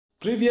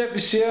Привет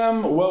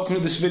всем! Welcome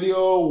to this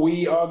video.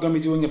 We are going to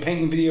be doing a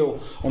painting video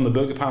on the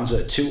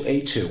Bergepanzer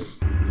 2a2.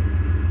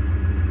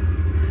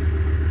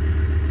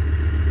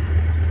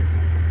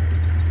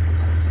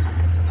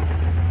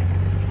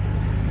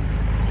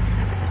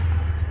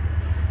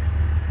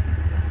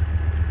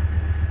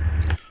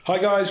 Hi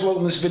guys,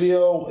 welcome to this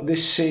video.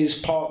 This is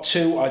part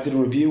 2. I did a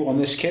review on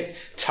this kit,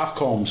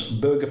 Takom's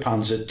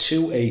Bergepanzer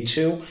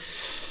 2a2.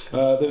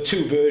 There are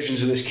two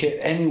versions of this kit.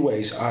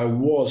 Anyways, I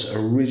was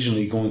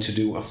originally going to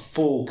do a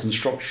full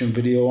construction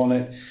video on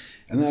it,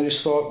 and then I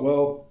just thought,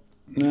 well,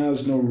 no,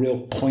 there's no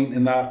real point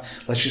in that.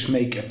 Let's just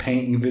make a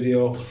painting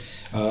video.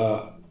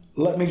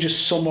 Let me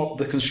just sum up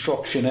the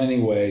construction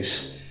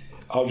anyways.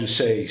 I'll just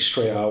say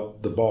straight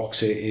out the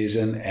box, it is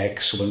an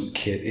excellent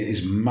kit. It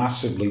is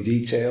massively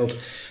detailed.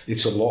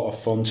 It's a lot of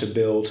fun to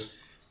build.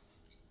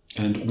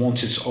 And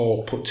once it's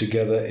all put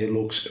together, it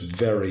looks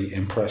very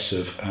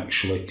impressive,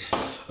 actually.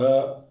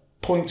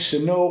 Points to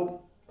note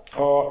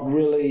are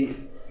really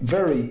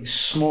very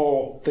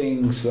small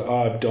things that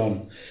I've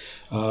done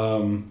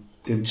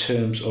in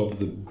terms of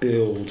the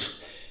build,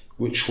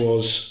 which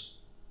was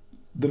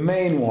the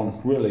main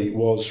one really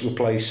was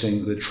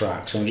replacing the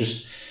tracks. I'll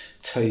just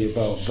tell you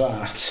about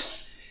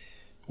that.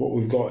 What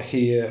we've got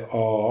here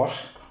are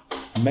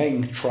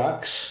main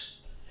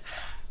tracks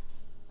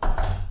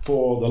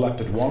for the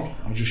Leopard one.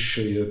 I'll just show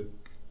you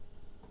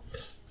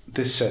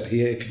this set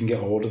here if you can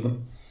get hold of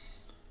them.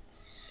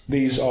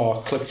 These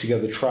are click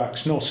together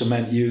tracks, no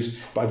cement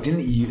used, but I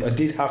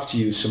did have to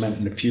use cement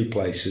in a few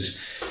places.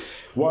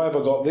 Why have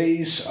I got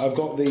these? I've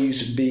got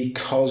these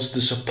because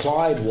the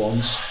supplied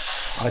ones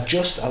are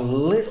just a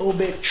little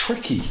bit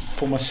tricky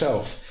for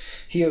myself.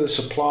 Here are the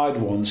supplied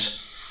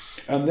ones,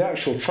 and the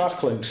actual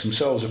track links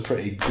themselves are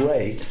pretty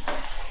great.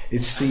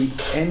 It's the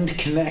end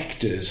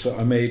connectors that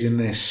I made in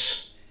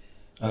this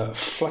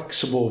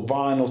flexible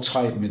vinyl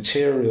type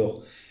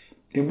material.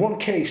 In one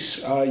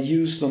case, I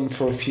used them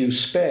for a few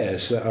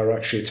spares that are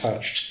actually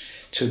attached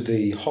to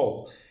the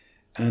hull,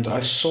 and I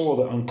saw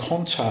that on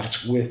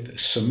contact with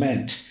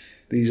cement,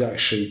 these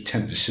actually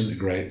tend to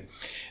disintegrate.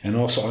 And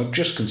also, I'm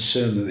just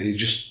concerned that they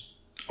just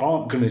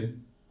aren't going to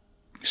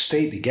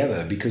stay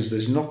together because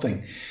there's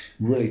nothing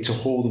really to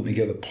hold them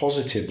together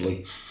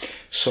positively.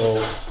 So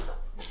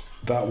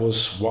that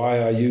was why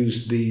I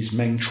used these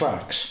main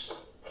tracks.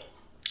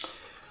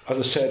 As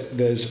I said,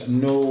 there's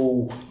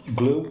no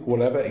glue,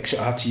 whatever,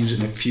 except I had to use it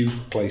in a few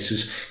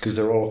places because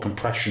they're all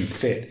compression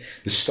fit.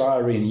 The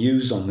styrene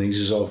used on these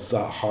is of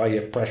that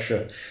higher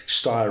pressure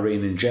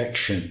styrene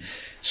injection,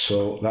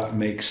 so that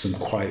makes them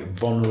quite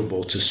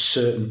vulnerable to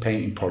certain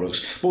painting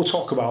products. We'll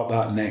talk about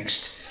that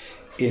next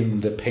in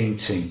the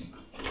painting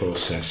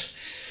process.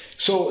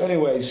 So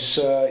anyways,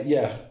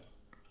 yeah,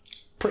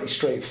 pretty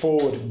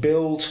straightforward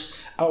build,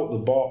 out the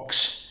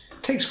box.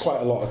 Takes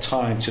quite a lot of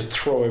time to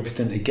throw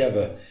everything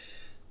together,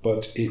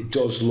 but it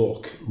does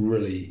look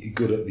really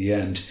good at the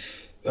end.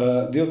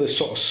 The other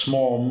sort of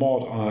small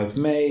mod I've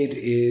made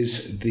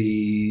is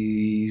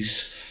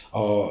these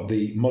are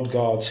the mud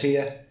guards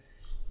here.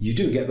 You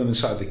do get them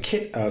inside the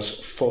kit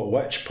as photo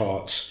etch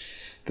parts.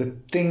 The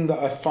thing that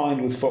I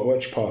find with photo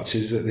etch parts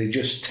is that they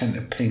just tend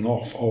to ping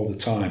off all the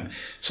time.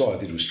 So all I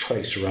did was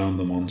trace around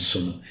them on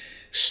some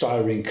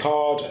styrene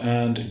card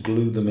and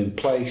glue them in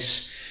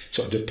place,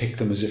 sort of depict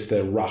them as if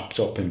they're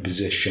wrapped up in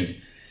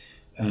position.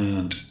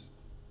 And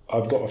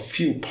I've got a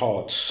few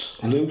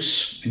parts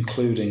loose,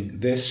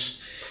 including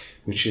this,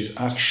 which is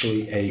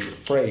actually a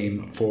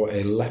frame for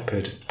a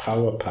Leopard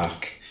power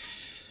pack.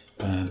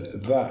 And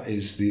that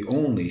is the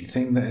only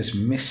thing that is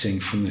missing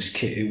from this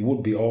kit. It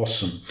would be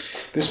awesome.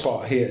 This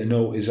part here to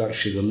note is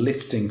actually the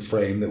lifting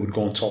frame that would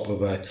go on top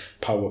of a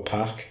power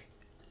pack.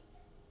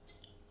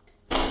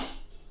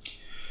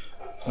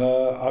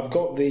 I've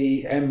got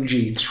the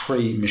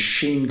MG3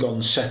 machine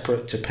gun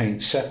separate to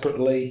paint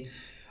separately.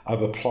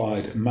 I've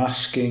applied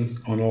masking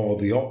on all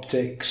the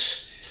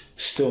optics.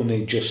 Still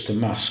need just to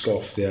mask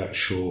off the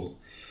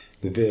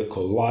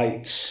vehicle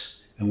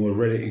lights, and we're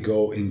ready to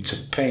go into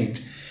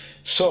paint.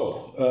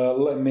 So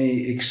let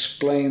me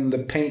explain the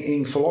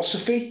painting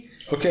philosophy.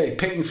 Okay,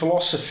 painting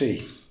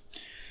philosophy.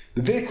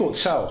 The vehicle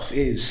itself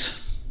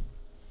is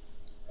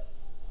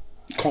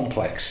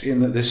complex in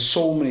that there's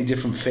so many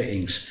different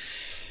fittings,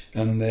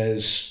 and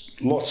there's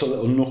lots of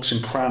little nooks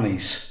and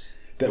crannies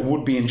that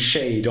would be in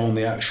shade on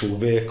the actual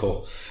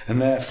vehicle,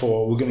 and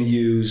therefore we're going to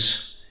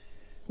use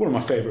one of my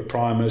favourite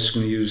primers.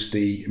 We're going to use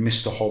the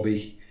Mr.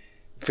 Hobby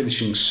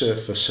Finishing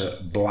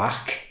Surfacer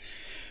Black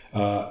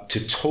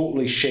to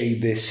totally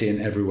shade this in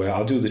everywhere.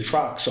 I'll do the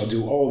tracks, I'll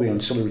do all the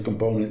ancillary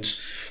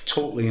components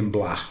totally in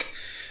black.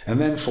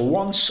 And then for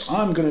once,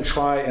 I'm going to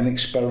try and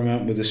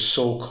experiment with this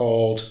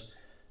so-called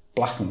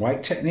black and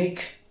white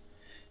technique,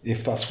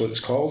 if that's what it's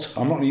called.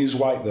 I'm not going to use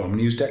white though, I'm going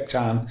to use deck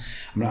tan.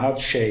 I'm going to add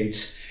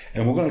shades.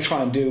 And what we're going to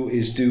try and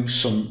do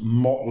some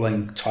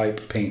mottling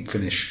type paint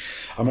finish.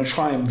 I'm going to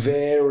try and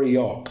vary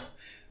up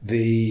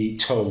the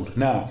tone.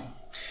 Now,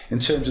 in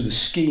terms of the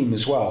scheme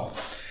as well,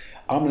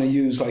 I'm going to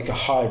use like a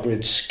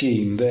hybrid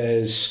scheme.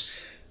 There's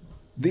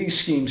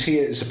These schemes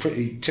here is a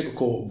pretty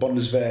typical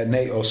Bundeswehr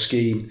NATO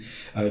scheme,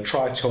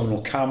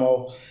 tritonal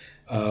camo.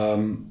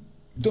 Done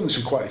this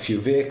in quite a few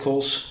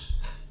vehicles.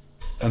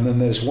 And then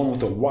there's one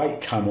with a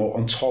white camo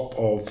on top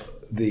of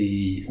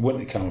the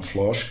winter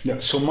camouflage. Yeah.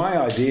 So my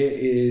idea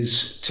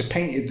is to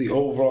paint it the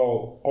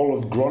overall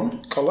olive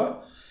grun colour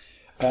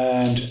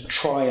and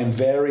try and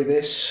vary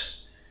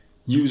this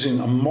using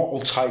a mottle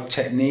type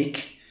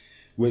technique,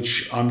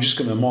 which I'm just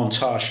going to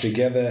montage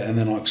together and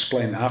then I'll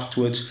explain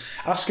afterwards.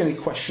 Ask any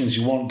questions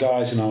you want,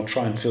 guys, and I'll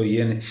try and fill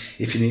you in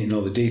if you need to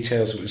know the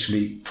details, which will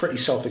be pretty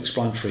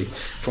self-explanatory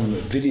from the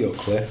video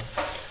clip.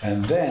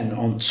 And then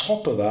on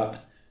top of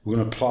that, we're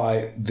going to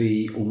apply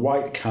the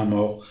white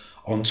camo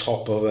on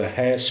top of a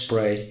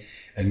hairspray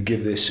and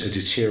give this a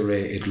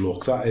deteriorated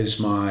look. That is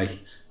my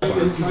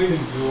plan.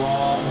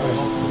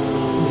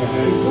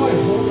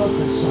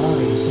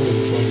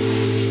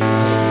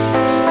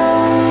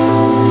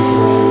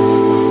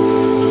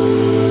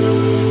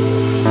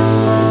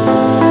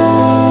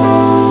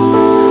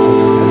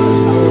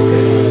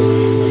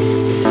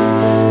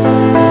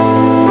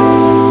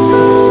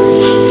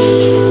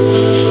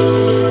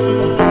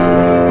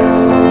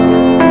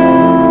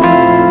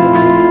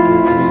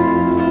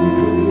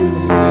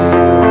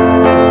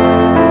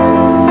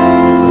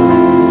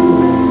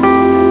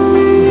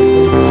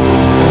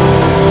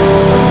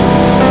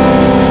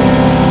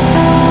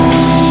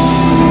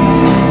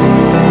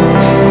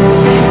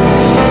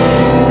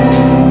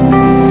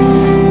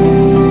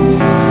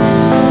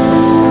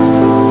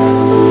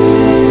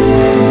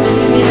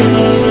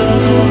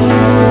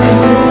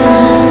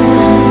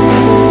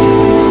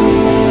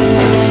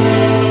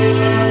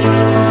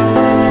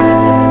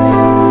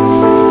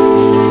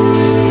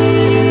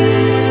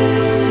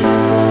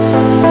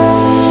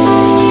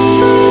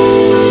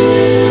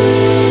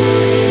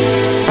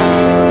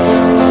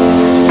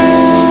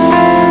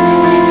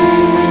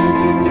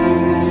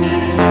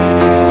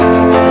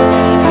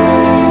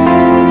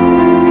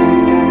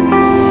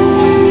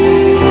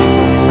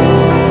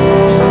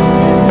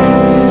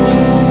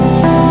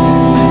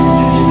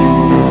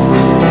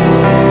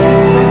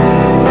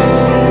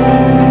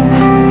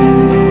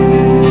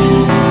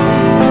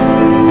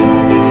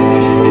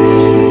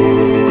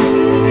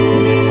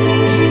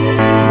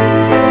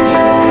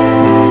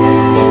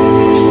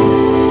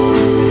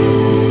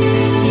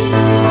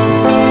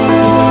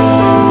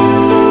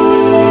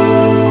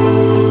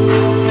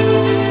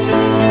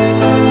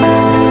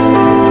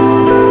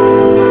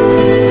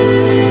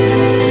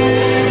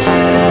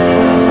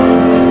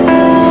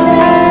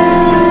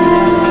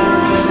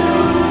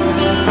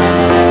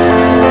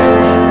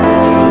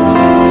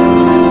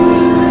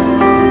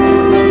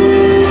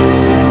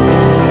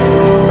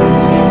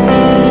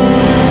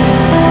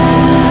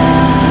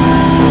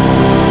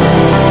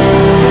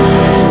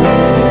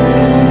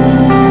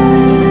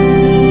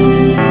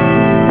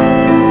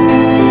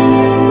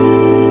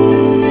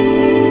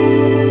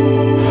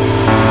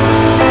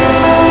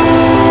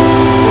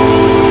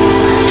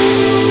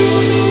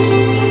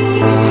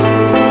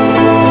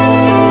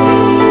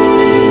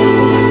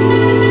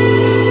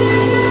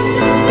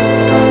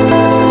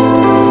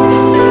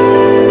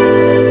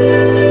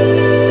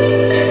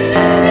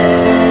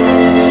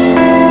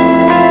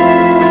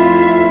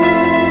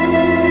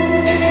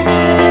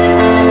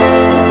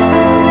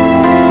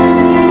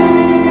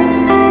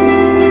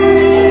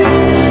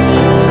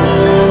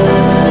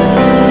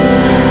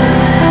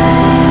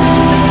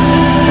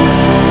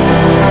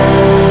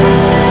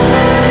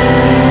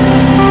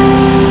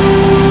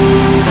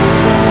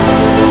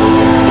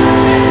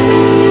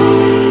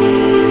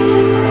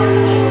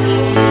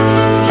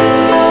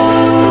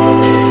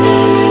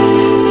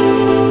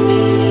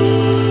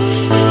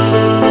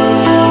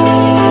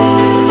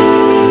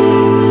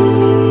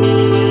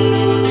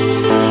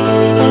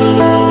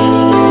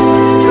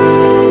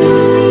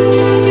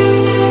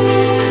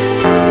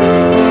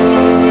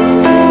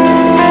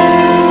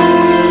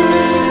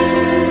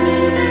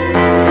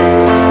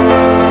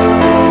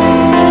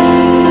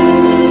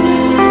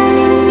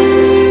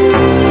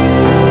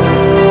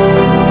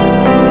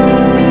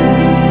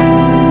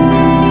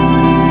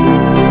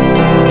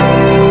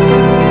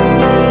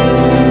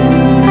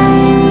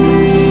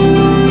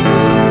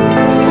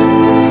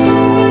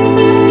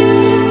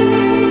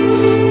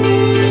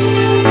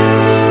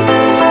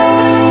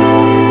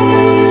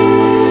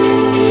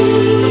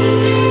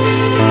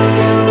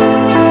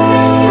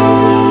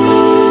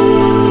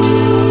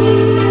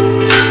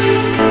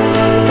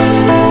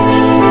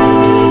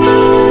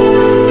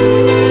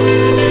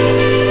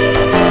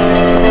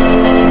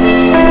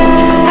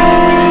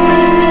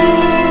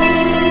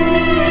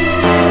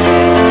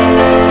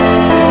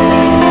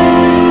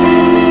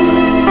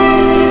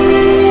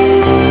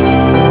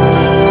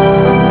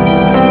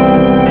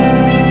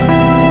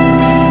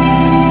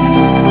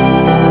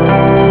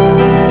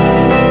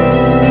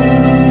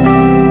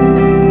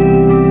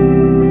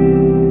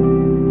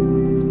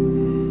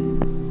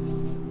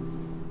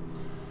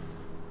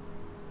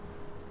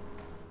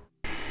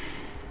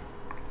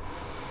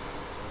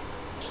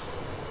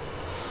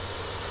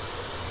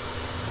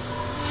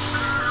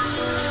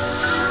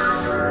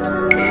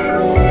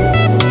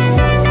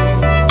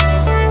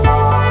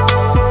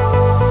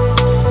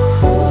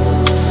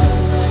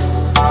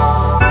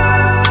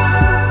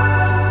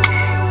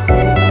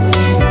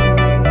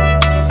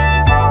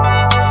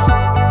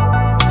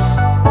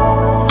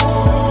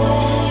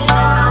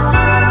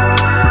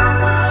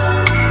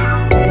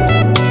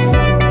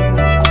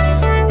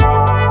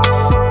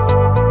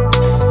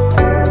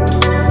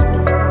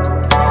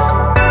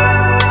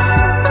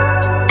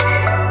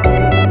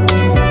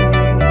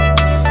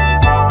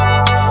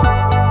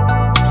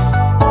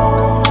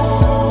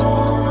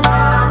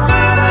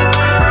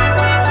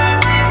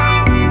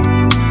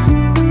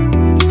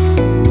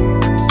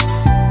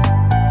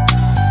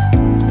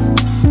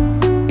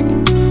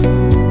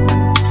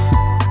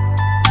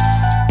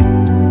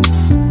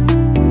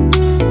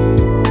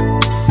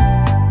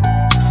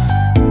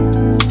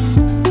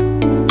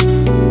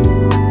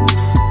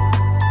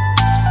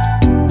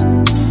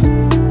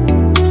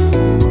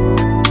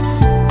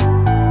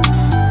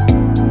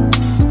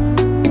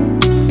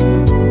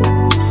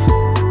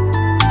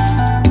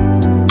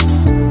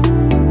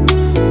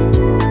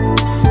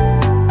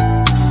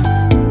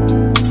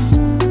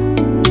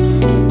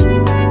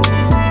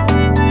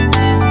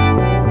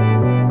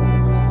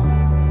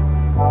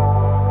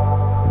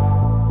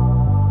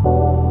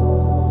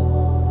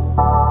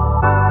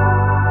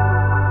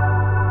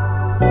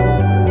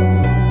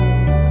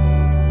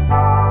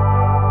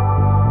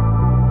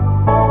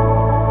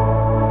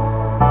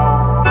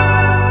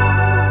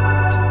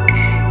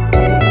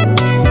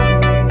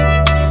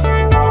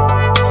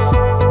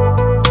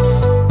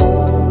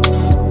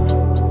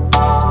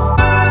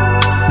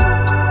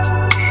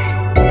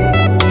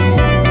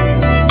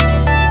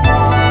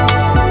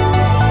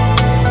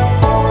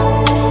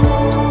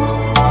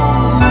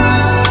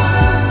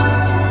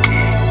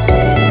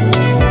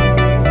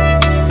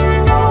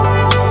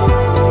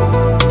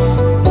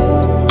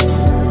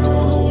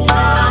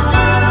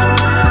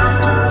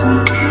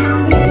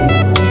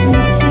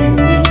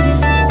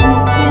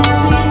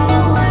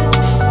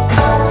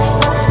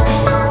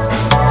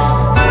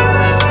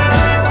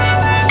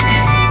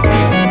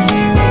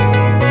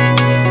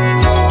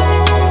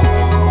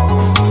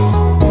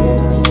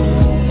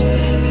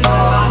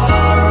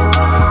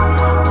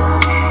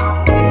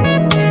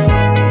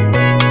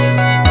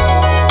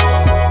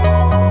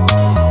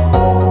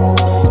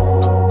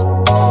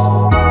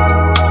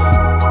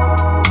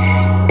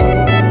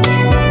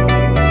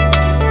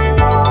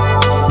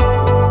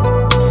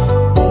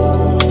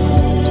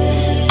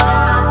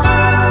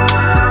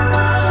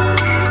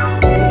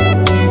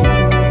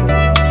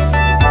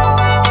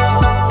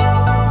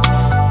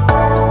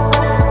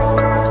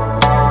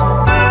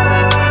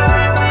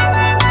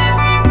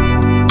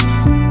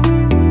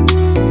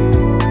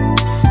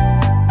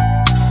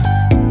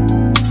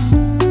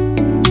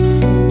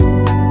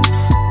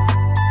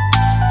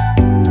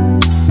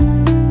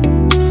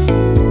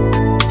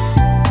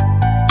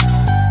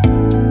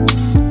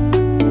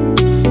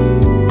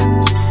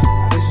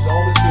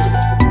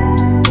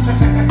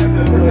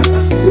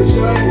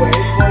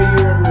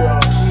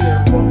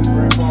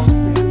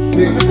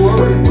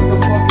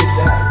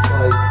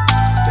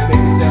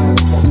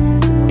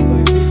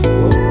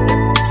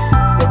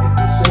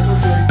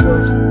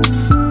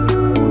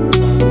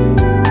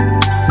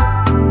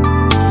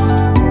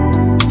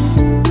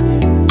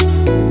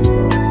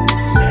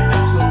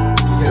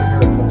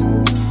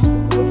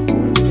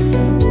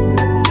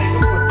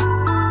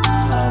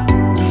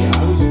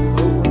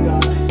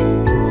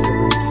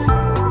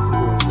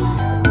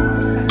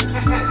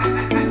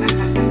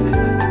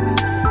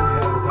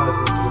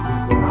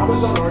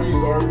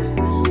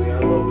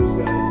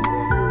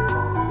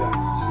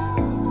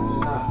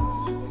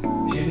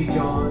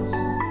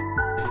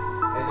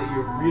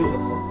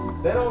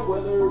 realist. Bet on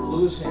whether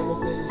Lewis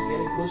Hamilton is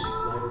getting pussy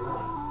tonight or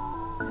not.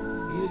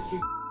 He's a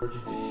cute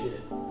allergic to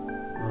shit.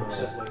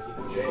 Except like,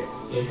 jail.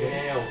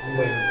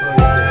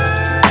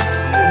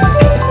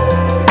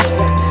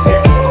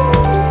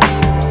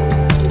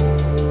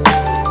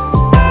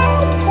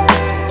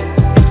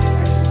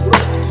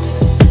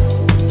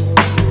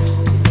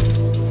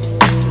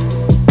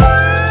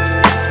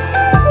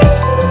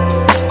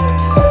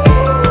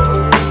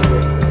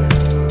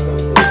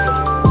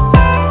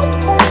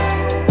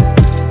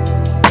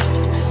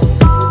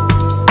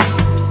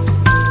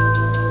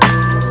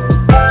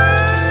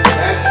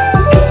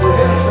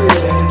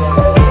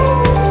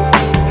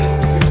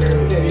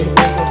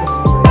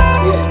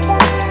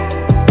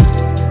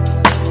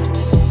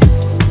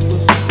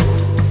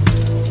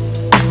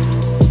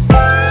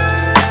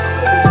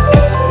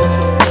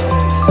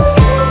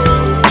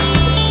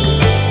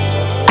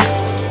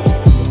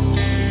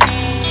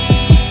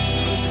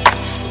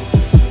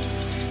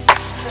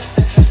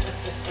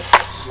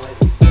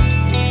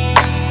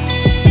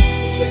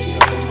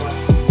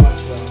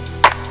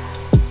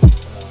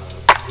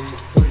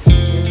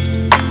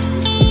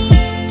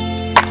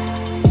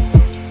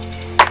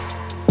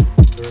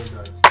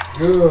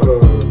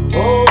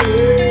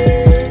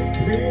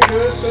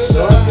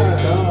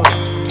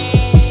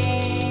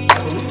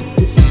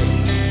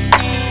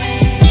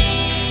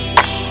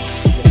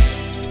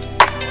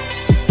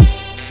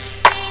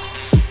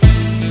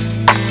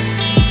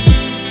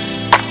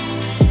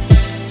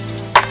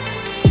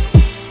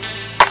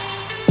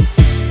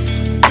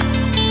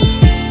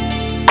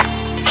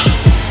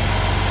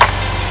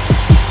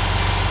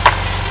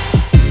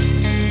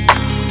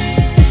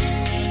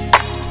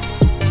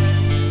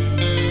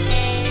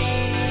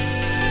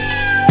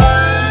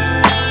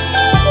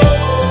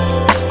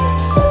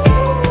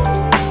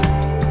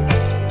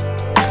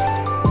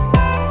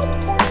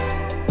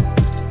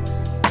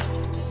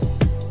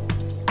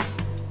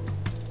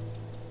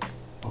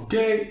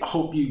 Okay,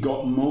 hope you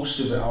got most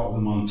of it out of the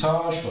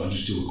montage, but I'll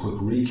just do a quick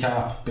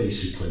recap.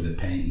 Basically, the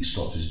painting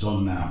stuff is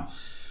done now.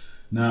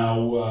 Now,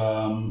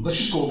 let's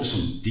just go over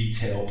some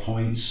detail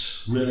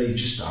points, really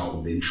just out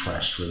of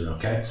interest, really,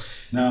 okay?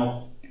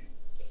 Now,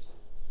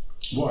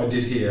 what I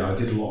did here, I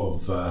did a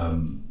lot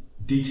of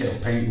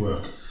detailed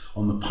paintwork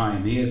on the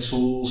Pioneer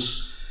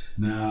tools.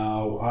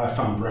 Now, I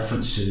found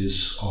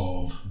references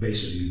of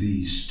basically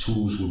these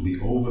tools would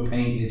be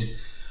overpainted,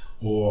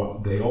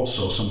 or they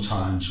also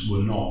sometimes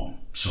were not.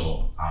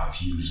 So I've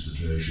used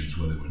the versions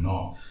where they were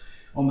not.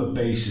 On the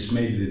basis,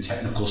 maybe the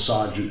technical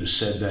sergeant has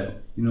said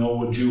that, you know,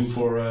 we're due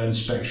for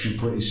inspection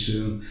pretty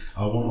soon.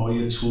 I want all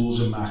your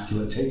tools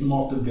immaculate. Take them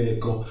off the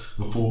vehicle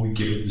before we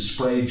give it the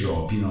spray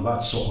job. You know,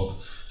 that sort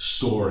of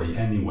story.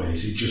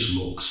 Anyways, it just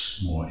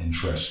looks more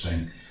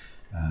interesting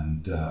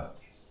and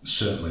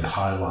certainly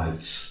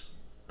highlights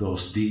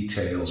those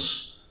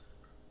details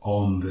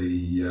on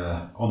the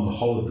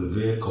hull of the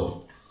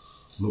vehicle.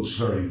 Looks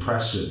very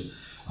impressive.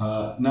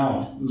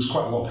 Now, there was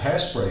quite a lot of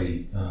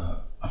hairspray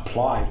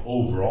applied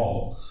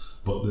overall,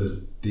 but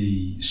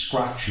the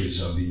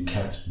scratches have been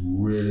kept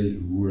really,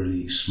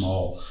 really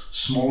small.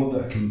 Smaller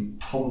than I can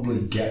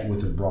probably get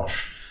with a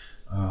brush,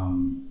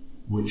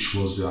 which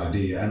was the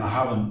idea. And I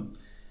haven't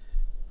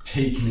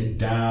taken it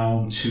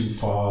down too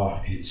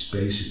far. It's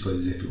basically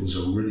as if it was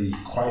a really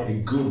quite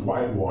a good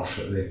whitewash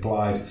that they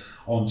applied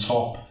on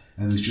top,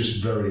 and it's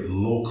just very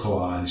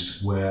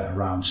localized wear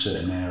around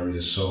certain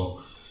areas.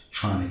 So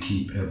trying to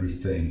keep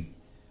everything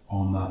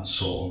on that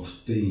sort of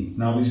theme.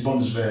 Now, these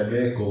Bundeswehr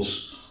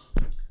vehicles,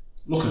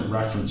 looking at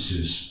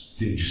references,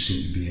 they just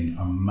seem to be in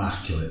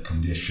immaculate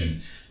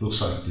condition. Looks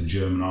like the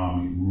German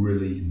army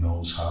really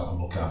knows how to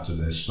look after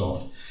their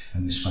stuff,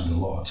 and they spend a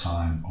lot of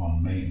time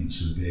on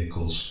maintenance of the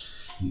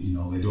vehicles. You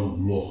know, they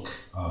don't look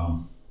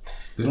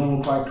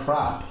like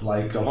crap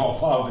like a lot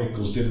of our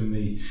vehicles did in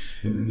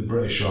the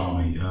British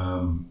Army,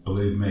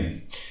 believe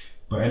me.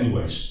 But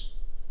anyways,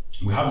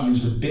 we have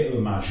used a bit of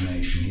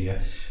imagination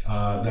here.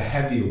 The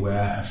heavier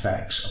wear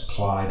effects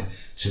applied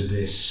to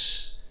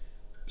this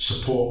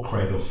support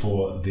cradle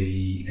for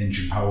the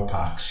engine power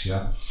packs,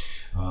 yeah.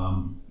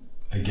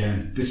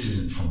 Again, this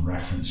isn't from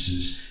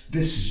references.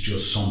 This is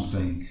just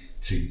something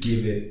to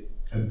give it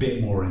a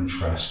bit more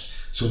interest.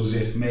 So as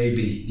if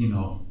maybe, you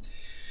know,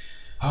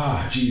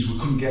 geez, we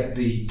couldn't get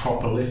the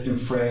proper lifting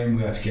frame,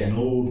 we had to get an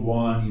old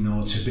one, you know,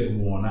 it's a bit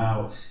worn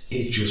out.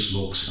 It just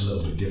looks a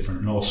little bit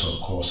different. And also,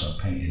 of course,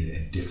 I painted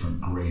it a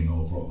different green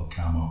over all the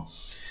camo.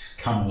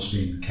 Camo's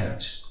been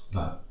kept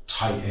that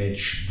tight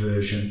edge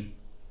version.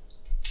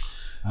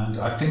 And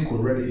I think we're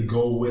ready to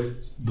go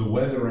with the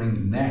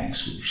weathering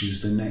next, which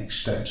is the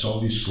next steps,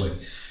 obviously.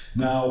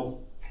 Now,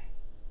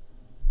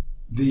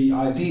 the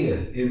idea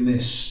in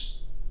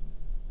this,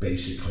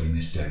 basically in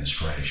this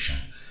demonstration,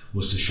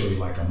 was to show you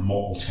like a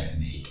mottle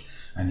technique.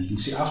 And you can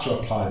see after I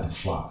applied the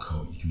flat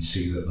coat, you can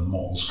see that the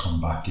mottles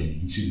come back in. You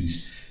can see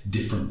these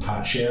different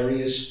patch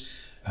areas.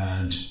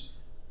 And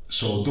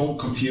So don't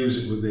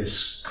confuse it with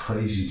this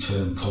crazy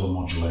term, colour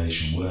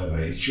modulation, whatever.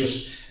 It's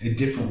just a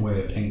different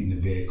way of painting the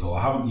vehicle.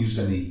 I haven't used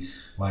any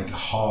like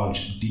hard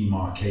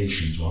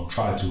demarcations, or I've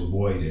tried to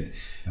avoid it,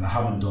 and I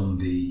haven't done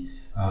the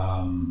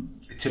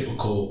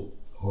typical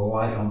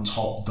light on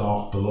top,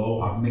 dark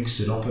below. I've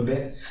mixed it up a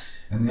bit,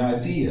 and the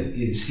idea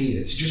is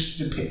here to just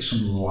depict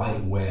some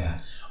light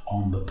wear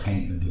on the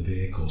paint of the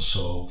vehicle.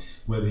 So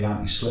where the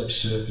anti-slip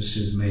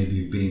surfaces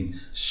maybe have been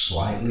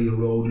slightly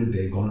eroded,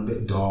 they've gone a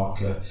bit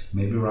darker,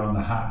 maybe around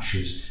the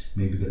hatches,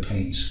 maybe the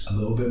paint's a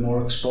little bit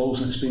more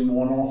exposed and it's been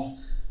worn off.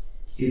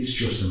 It's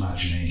just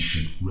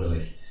imagination,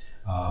 really.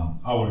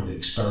 I wanted to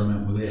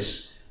experiment with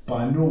this.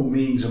 By no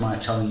means am I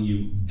telling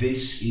you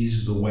this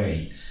is the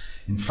way.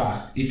 In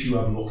fact, if you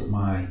have a look at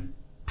my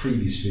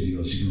previous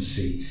videos, you can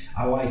see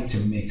I like to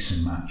mix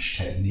and match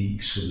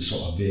techniques for the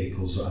sort of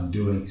vehicles that I'm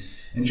doing,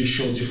 and just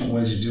show different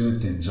ways of doing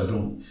things. I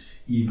don't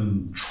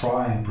even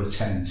try and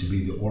pretend to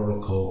be the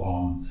oracle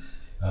on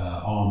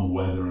armour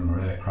weathering or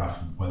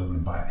aircraft weathering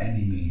by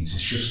any means.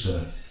 It's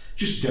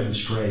just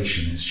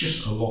demonstration. It's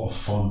just a lot of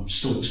fun,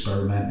 still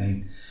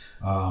experimenting.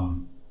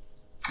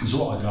 There's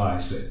a lot of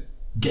guys that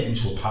get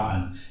into a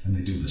pattern and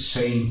they do the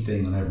same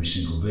thing on every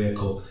single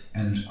vehicle,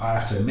 and I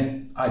have to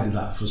admit I did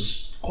that for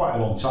quite a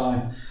long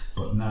time,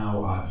 but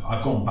now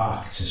I've gone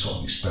back to sort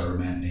of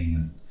experimenting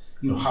and,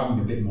 you know, having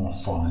a bit more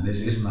fun, and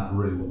isn't that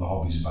really what the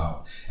hobby's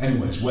about?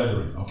 Anyways,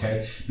 weathering,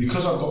 okay?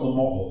 Because I've got the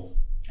model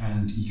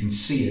and you can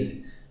see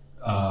it,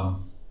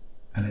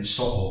 and it's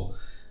subtle,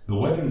 the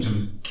weathering's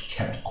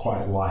kept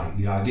quite light.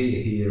 The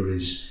idea here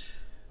is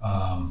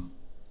I'm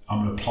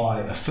going to apply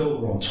a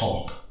filter on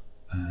top,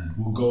 and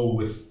we'll go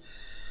with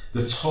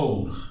the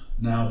tone.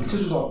 Now,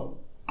 because we've got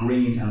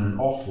green and an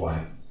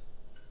off-white,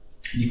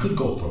 you could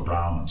go for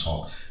brown on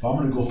top, but I'm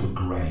going to go for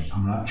grey.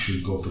 I'm going to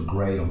actually go for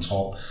grey on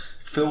top.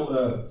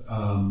 Filter,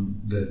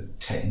 the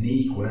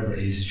technique, whatever it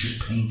is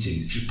just painting.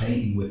 It's just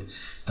painting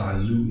with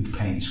diluted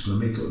paint. It's going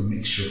to make it a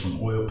mixture from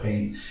oil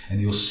paint,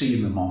 and you'll see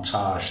in the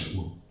montage that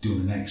we'll do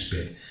in the next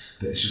bit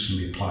that it's just going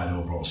to be applied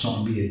overall. It's not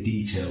going to be a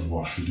detailed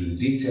wash. We'll do the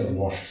detailed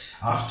wash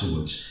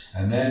afterwards,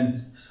 and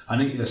then I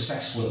need to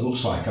assess what it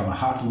looks like. Am I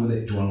happy with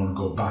it? Do I want to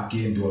go back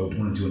in? Do I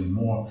want to do any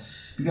more?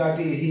 But the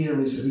idea here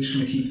is that we're just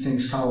going to keep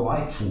things kind of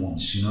light for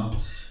once, you know.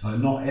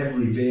 Not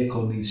every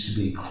vehicle needs to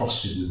be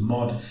crusted with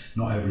mud.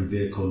 Not every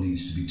vehicle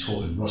needs to be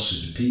totally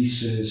rusted to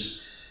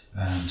pieces.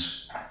 And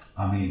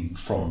I mean,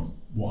 from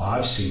what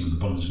I've seen with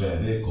the Bundeswehr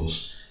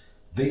vehicles,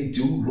 they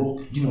do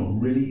look, you know,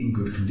 really in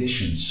good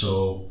condition.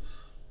 So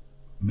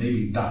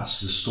maybe that's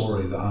the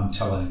story that I'm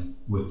telling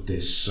with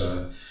this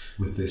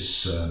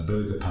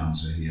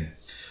Bergepanzer here.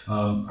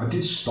 I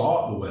did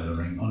start the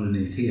weathering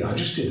underneath here. I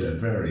just did a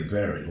very,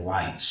 very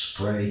light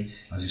spray,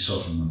 as you saw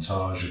from the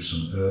montage, of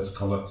some earth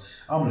colour.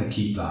 I'm going to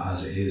keep that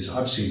as it is.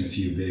 I've seen a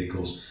few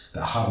vehicles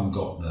that haven't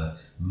got the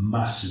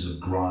masses of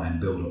grime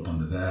built up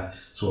under there,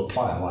 so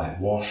apply a light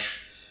wash.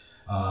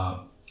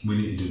 We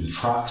need to do the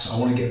tracks. I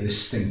want to get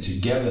this thing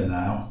together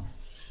now.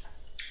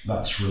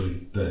 That's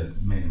really the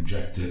main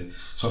objective.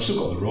 So I've still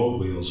got the road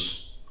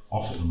wheels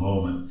off at the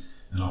moment,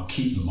 and I'll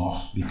keep them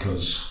off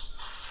because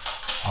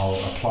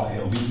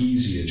it'll be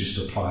easier just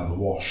to apply the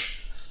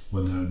wash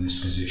when they're in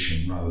this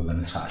position rather than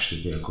attach the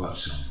vehicle.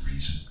 That's the only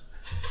reason.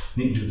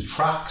 Need to do the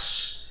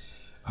tracks.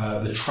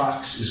 The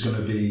tracks is going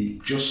to be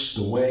just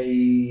the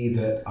way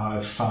that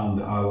I've found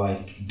that I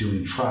like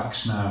doing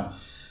tracks now,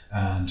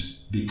 and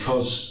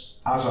because,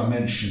 as I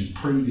mentioned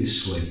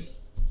previously,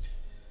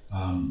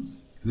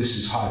 this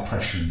is high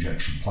pressure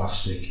injection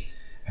plastic,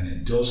 and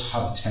it does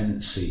have a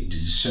tendency to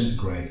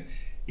disintegrate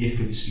if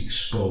it's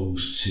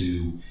exposed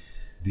to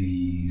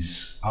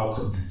these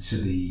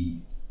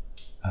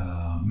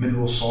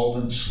mineral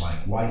solvents like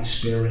white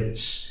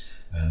spirits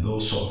and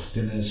those sort of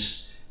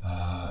thinners.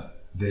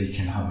 They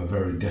can have a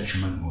very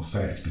detrimental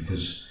effect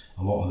because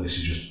a lot of this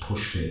is just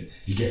push fit.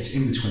 It gets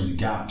in between the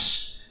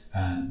gaps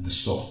and the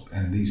stuff,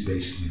 and these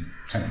basically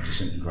tend to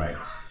disintegrate.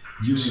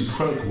 Using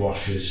acrylic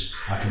washes,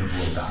 I can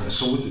avoid that.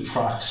 So with the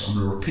tracks, I'm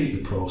going to repeat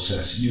the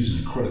process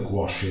using acrylic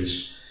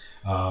washes.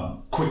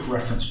 Quick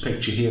reference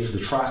picture here for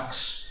the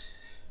tracks.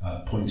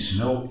 Points to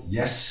note,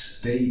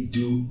 yes, they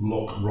do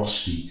look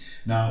rusty.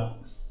 Now,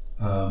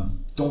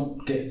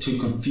 don't get too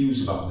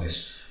confused about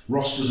this.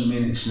 Rust doesn't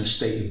mean it's in a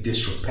state of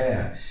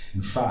disrepair.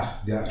 In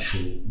fact,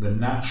 the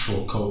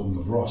natural coating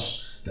of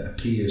rust that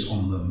appears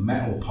on the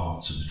metal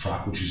parts of the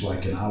track, which is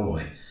like an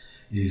alloy,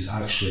 is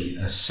actually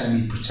a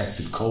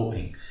semi-protective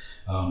coating.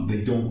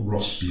 They don't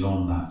rust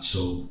beyond that,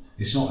 so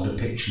it's not a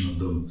depiction of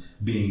them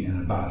being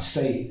in a bad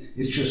state.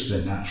 It's just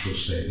their natural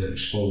state. They're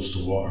exposed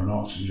to water and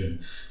oxygen,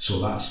 so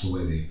that's the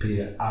way they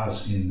appear,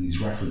 as in these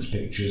reference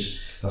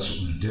pictures. That's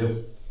what we're going to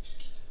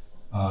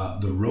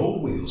do. The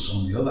road wheels,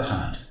 on the other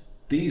hand,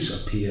 these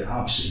appear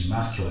absolutely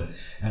immaculate,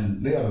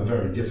 and they have a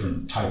very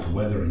different type of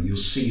weathering. You'll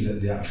see that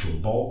the actual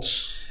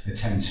bolts, they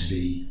tend to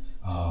be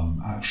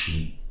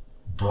actually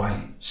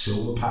bright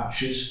silver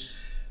patches.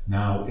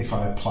 Now, if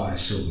I apply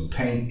silver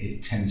paint,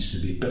 it tends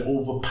to be a bit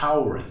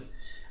overpowering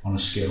on a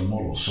scale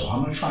model. So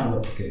I'm going to try and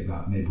replicate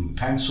that maybe with a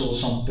pencil or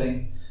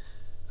something.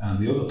 And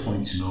the other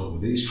point to note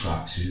with these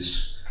tracks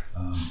is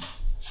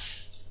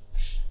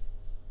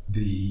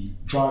the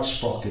drive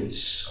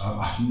sprockets.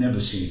 I've never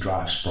seen a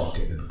drive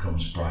sprocket that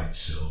becomes bright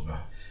silver.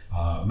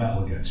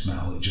 Metal against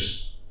metal, it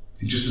just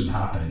doesn't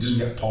happen. It doesn't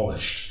get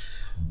polished.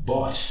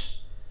 But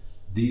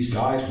these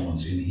guide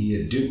horns in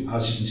here do,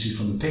 as you can see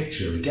from the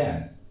picture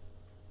again.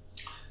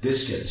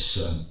 This gets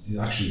it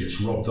actually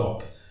gets rubbed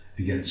up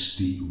against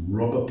the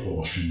rubber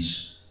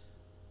portions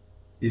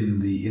in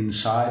the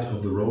inside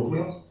of the road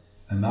wheel,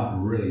 and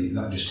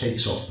that just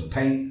takes off the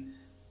paint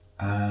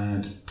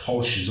and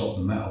polishes up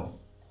the metal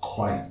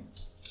quite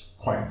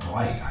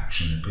bright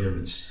actually in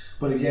appearance.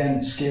 But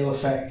again, scale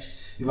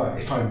effect,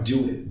 if I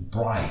do it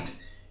bright,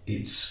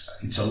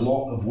 it's a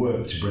lot of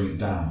work to bring it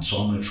down. So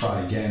I'm going to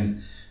try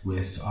again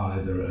with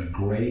either a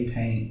grey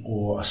paint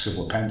or a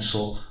silver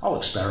pencil. I'll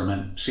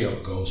experiment, see how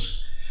it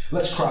goes.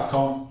 Let's crack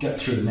on, get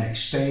through the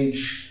next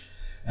stage,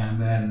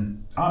 and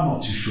then I'm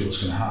not too sure what's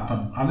going to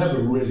happen. I never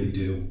really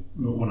do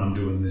when I'm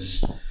doing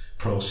this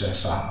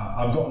process.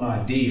 I've got an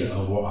idea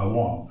of what I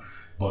want,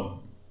 but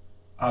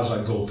as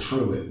I go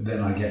through it,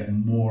 then I get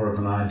more of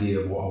an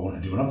idea of what I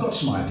want to do. And I've got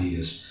some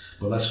ideas,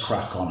 but let's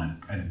crack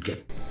on and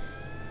get...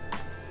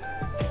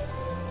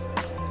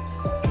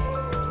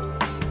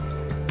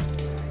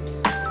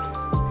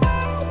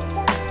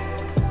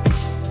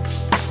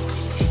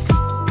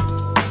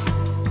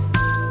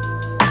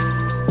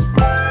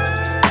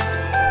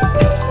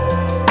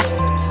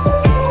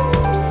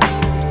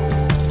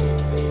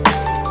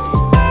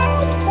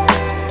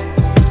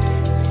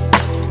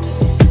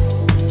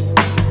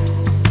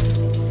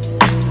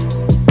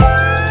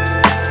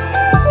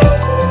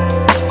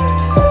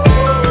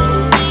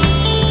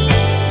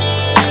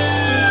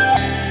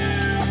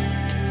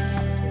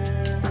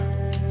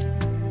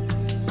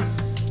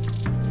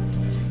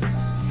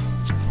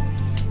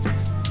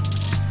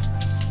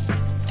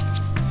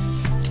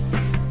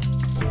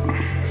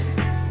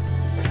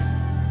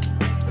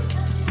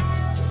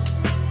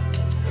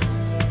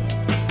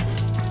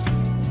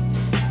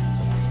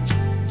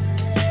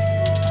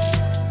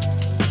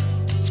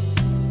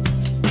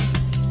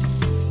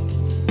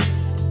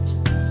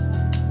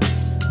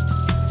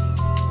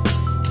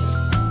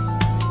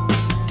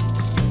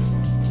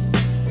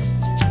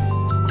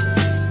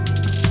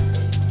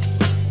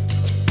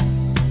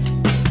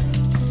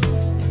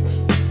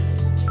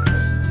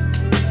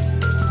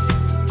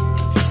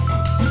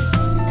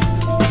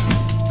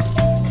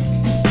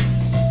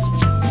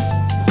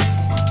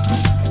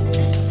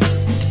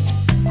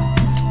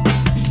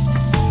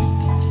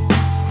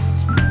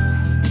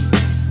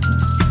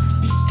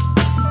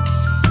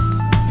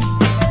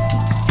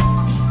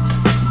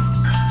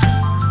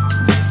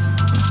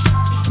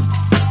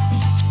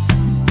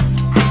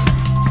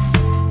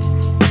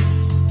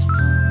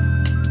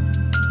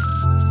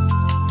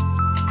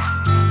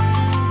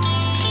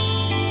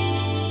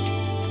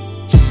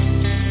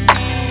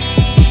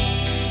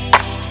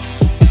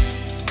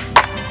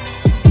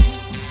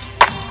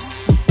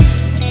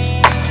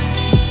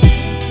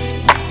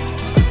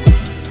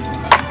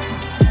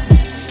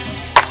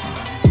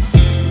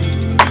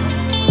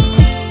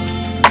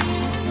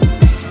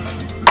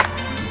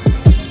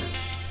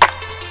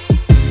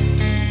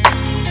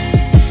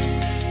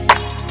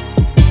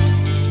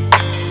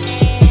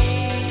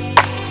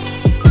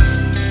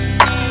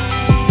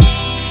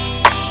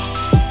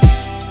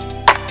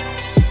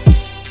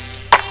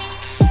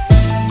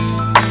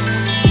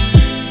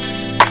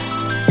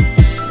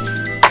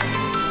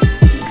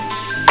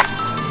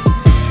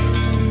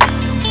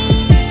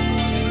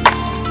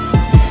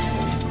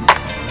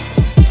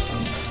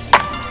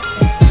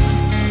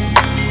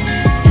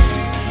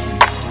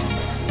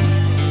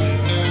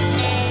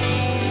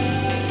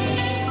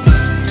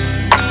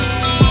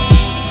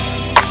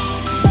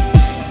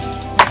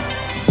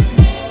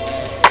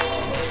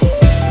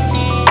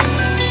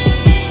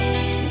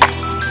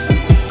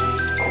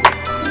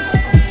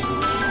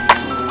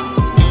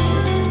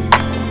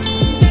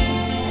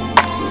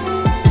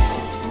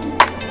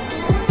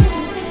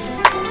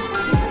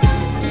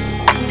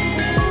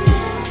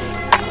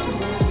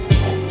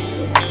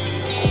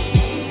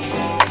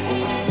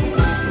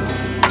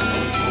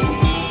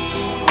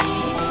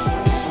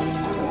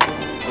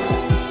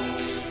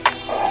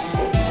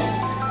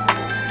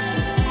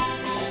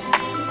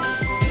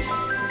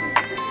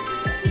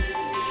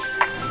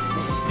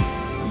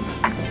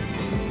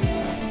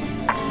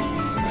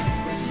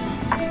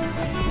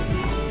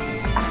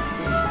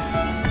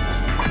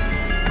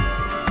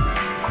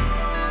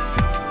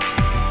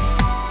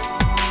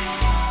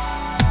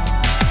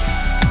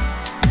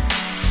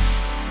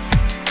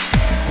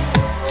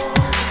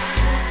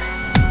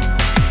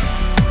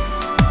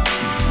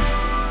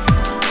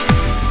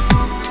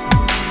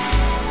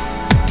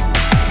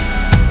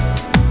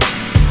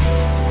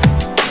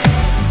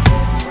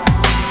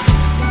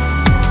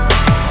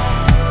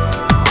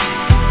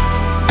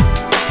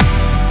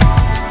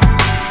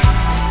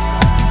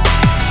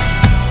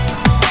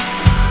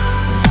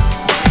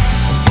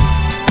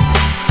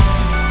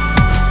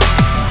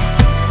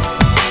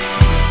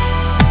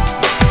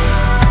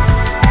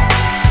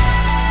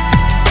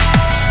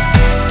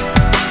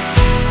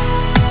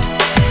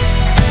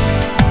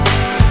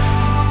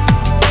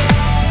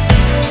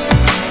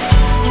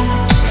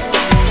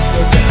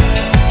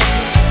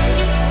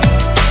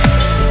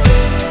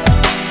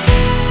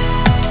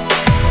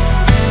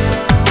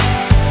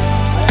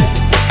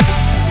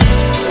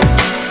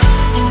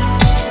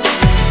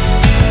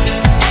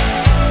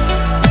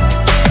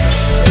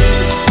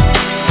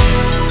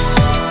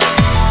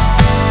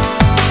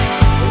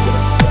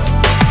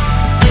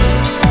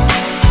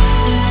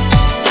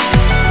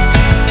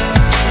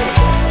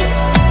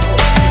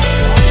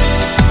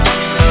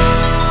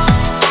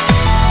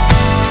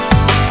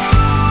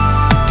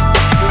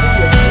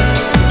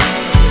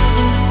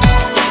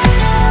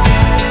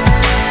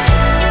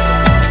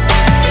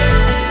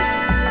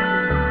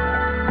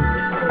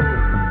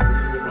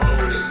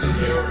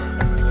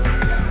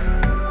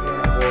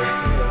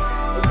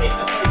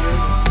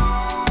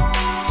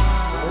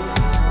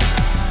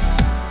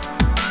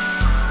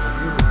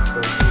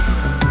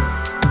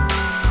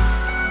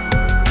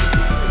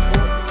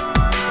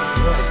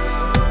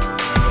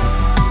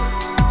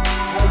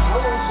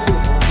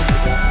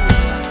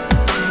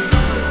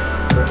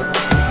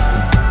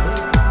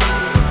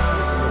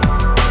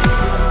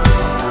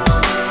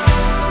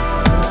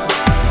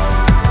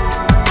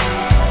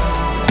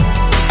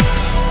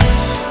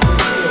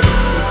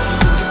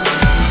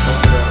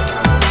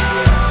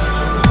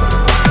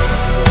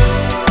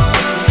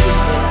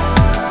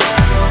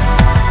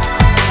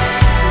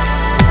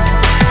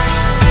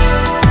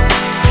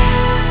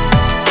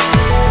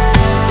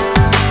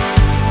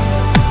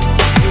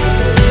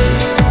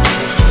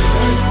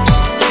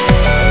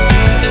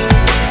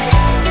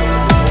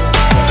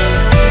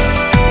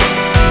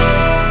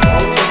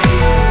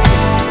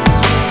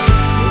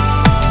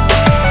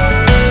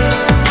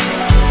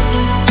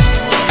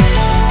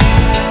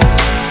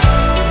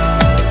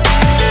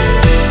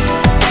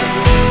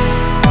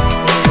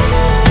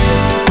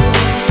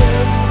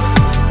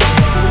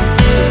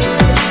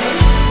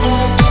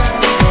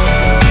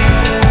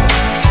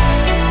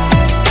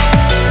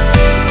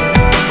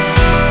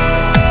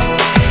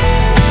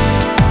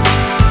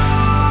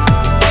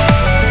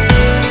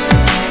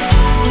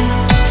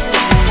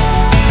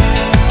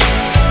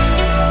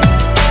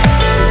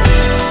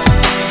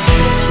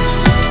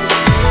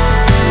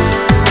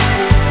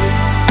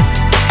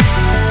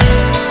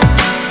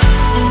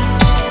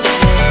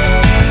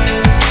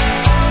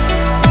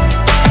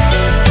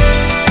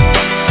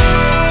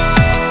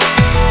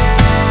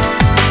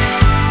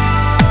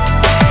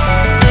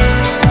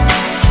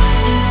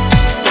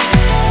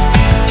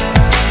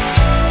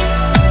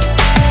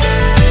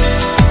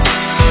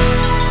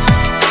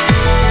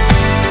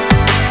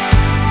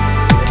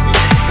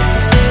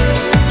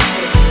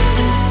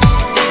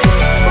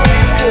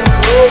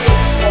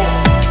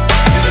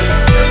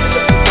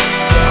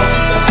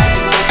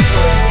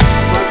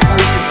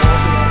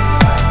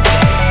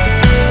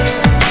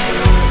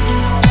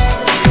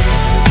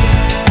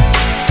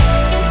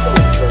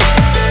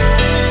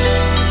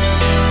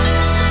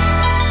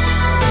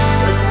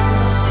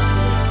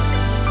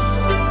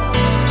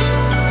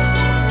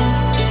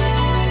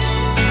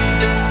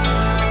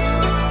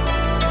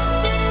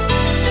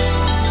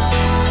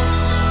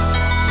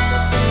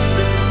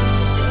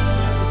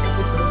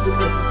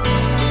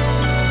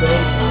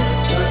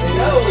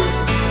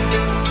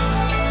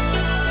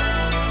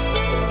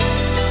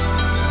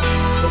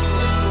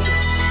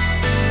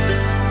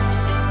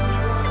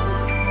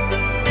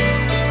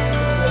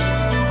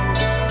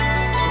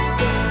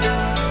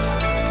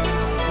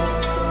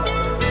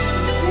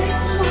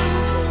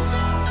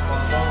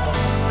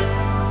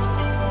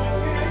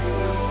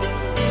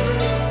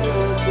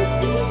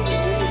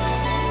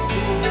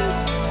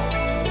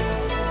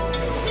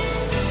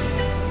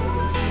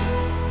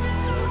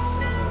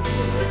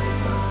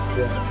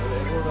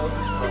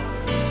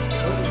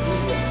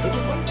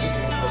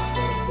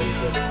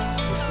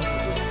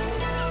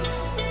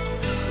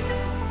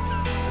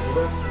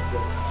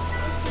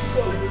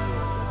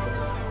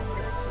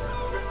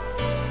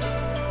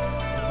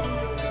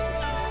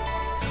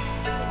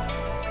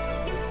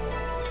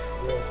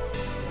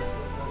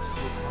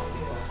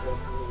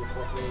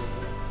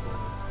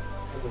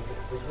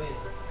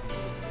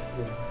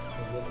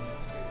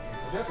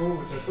 Cool,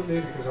 which is for me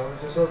because I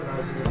was just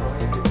organizing it on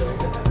everything.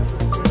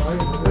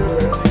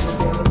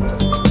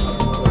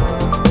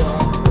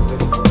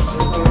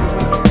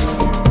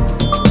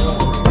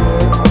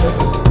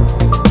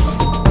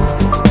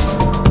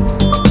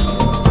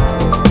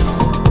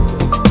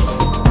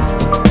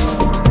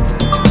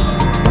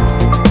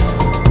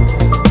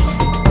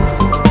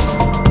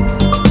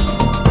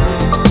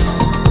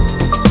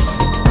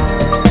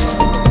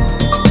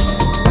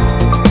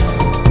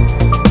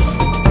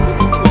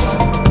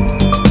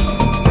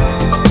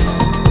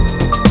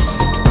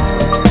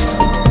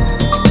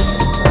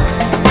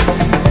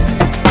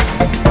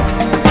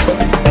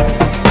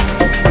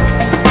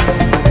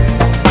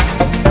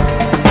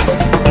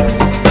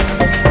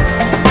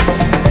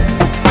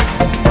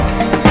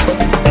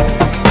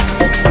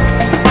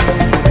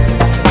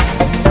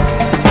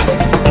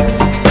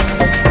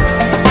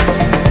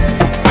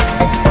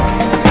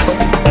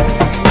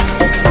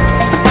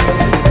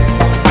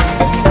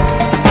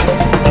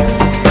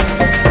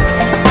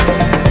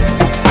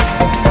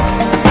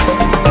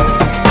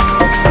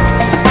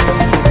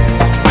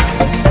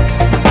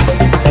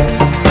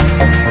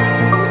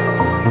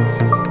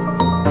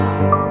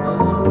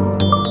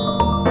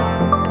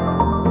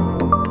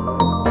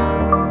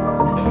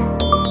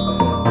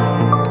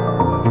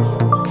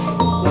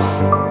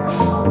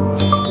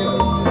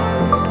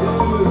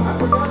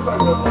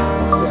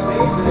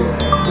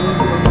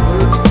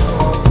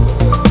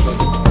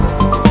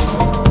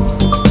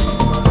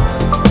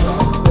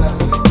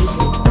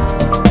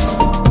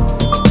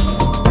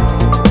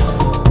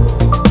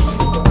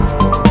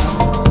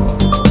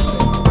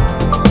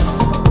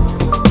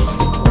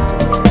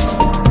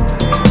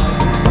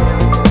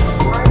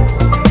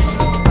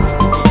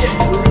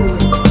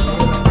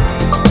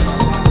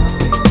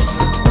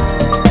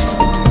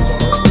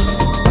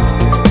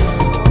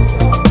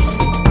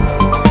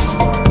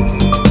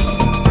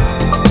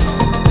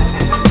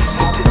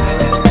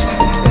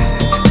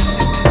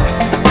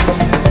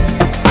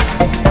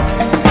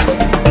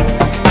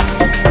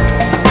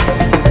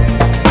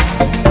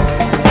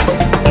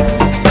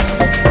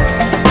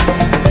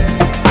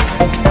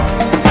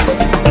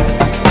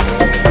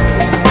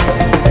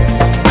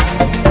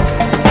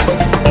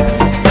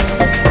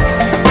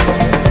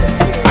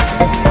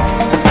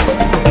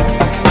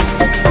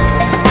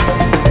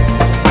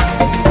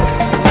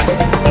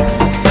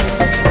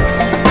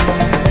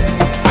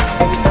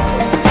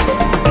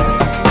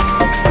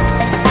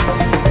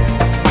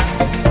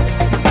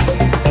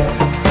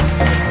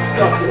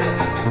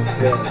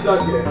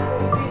 Stuck it. You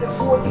beat a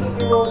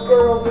 14-year-old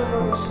girl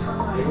numerous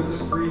times. It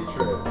was a free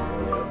trip.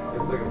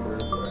 It's like a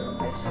birthright.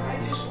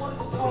 I just wanted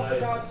to talk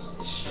about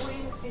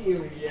string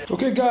theory.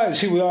 Okay guys,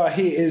 here we are.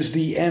 Here is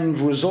the end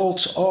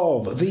result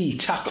of the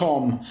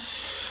Takom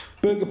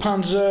Berge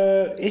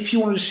Panzer. If you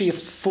wanted to see a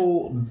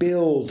full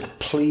build,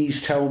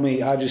 please tell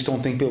me. I just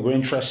don't think people are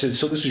interested,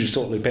 so this is just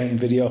totally painting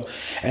video.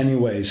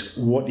 Anyways,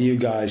 what do you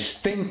guys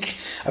think?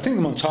 I think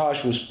the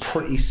montage was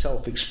pretty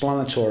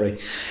self-explanatory.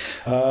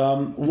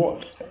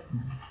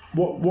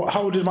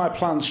 How did my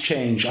plans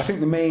change? I think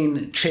the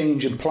main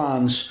change in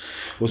plans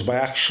was by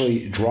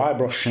actually dry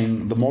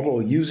brushing the model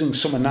using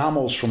some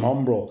enamels from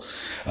humbrol.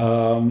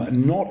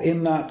 Not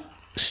in that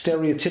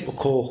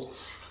stereotypical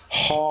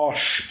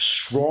harsh,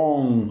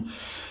 strong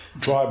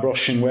dry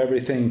brushing where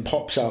everything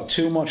pops out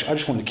too much. I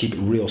just wanted to keep it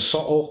real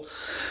subtle,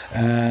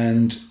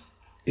 and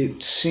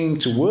it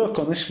seemed to work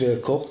on this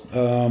vehicle.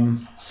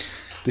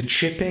 The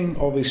chipping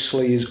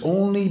obviously is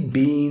only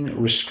being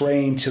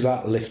restrained to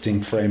that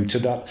lifting frame, to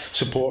that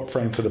support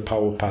frame for the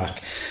power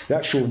pack. The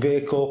actual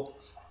vehicle,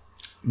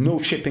 no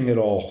chipping at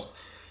all.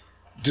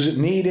 Does it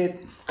need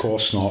it? Of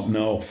course not,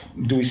 no.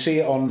 Do we see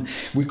it on...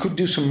 We could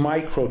do some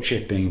micro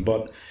chipping,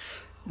 but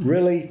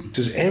really,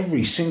 does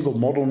every single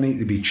model need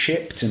to be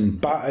chipped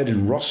and battered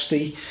and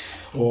rusty?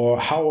 Or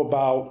how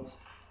about,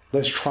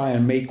 let's try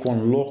and make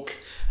one look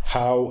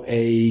how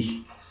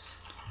a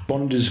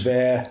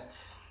Bundeswehr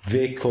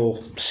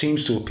vehicle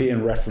seems to appear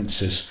in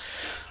references.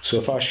 So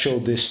if I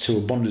showed this to a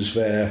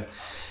Bundeswehr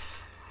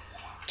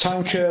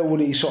tanker, would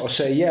he sort of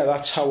say, yeah,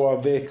 that's how our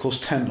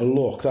vehicles tend to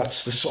look?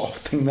 That's the sort of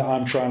thing that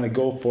I'm trying to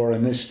go for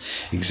in this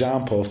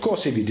example. Of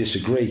course, if you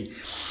disagree,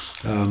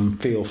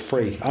 feel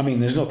free. I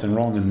mean, there's nothing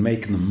wrong in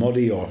making them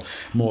muddy or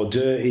more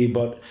dirty,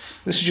 but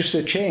this is just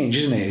a change,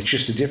 isn't it? It's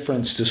just a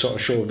difference to sort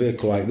of show a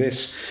vehicle like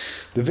this.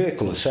 The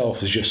vehicle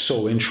itself is just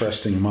so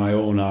interesting in my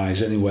own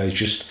eyes anyway.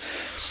 Just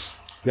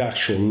the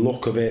actual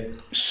look of it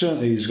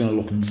certainly is going to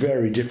look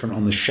very different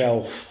on the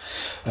shelf,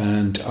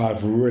 and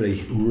I've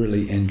really,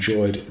 really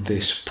enjoyed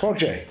this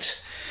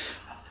project.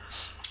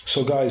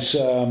 So guys,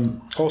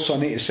 also I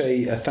need to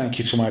say thank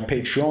you to my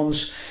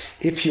Patreons.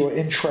 If you're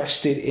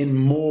interested in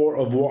more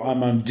of what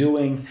I'm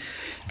doing,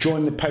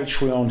 join the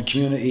Patreon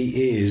community.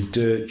 It is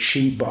dirt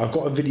cheap, but I've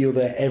got a video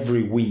there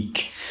every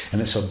week, and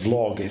it's a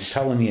vlog. It's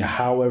telling you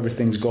how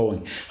everything's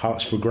going, how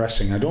it's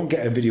progressing. I don't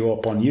get a video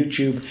up on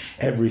YouTube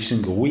every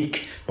single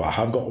week, but I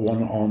have got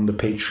one on the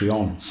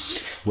Patreon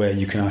where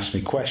you can ask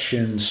me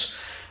questions,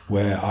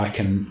 where I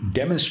can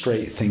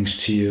demonstrate things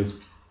to you,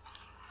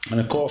 And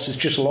of course, it's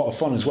just a lot of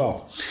fun as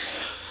well.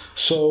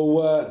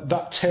 So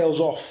that tails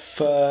off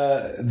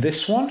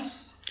this one.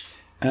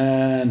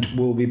 And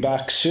we'll be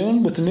back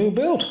soon with the new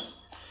build.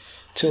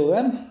 Till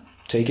then,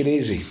 take it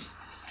easy.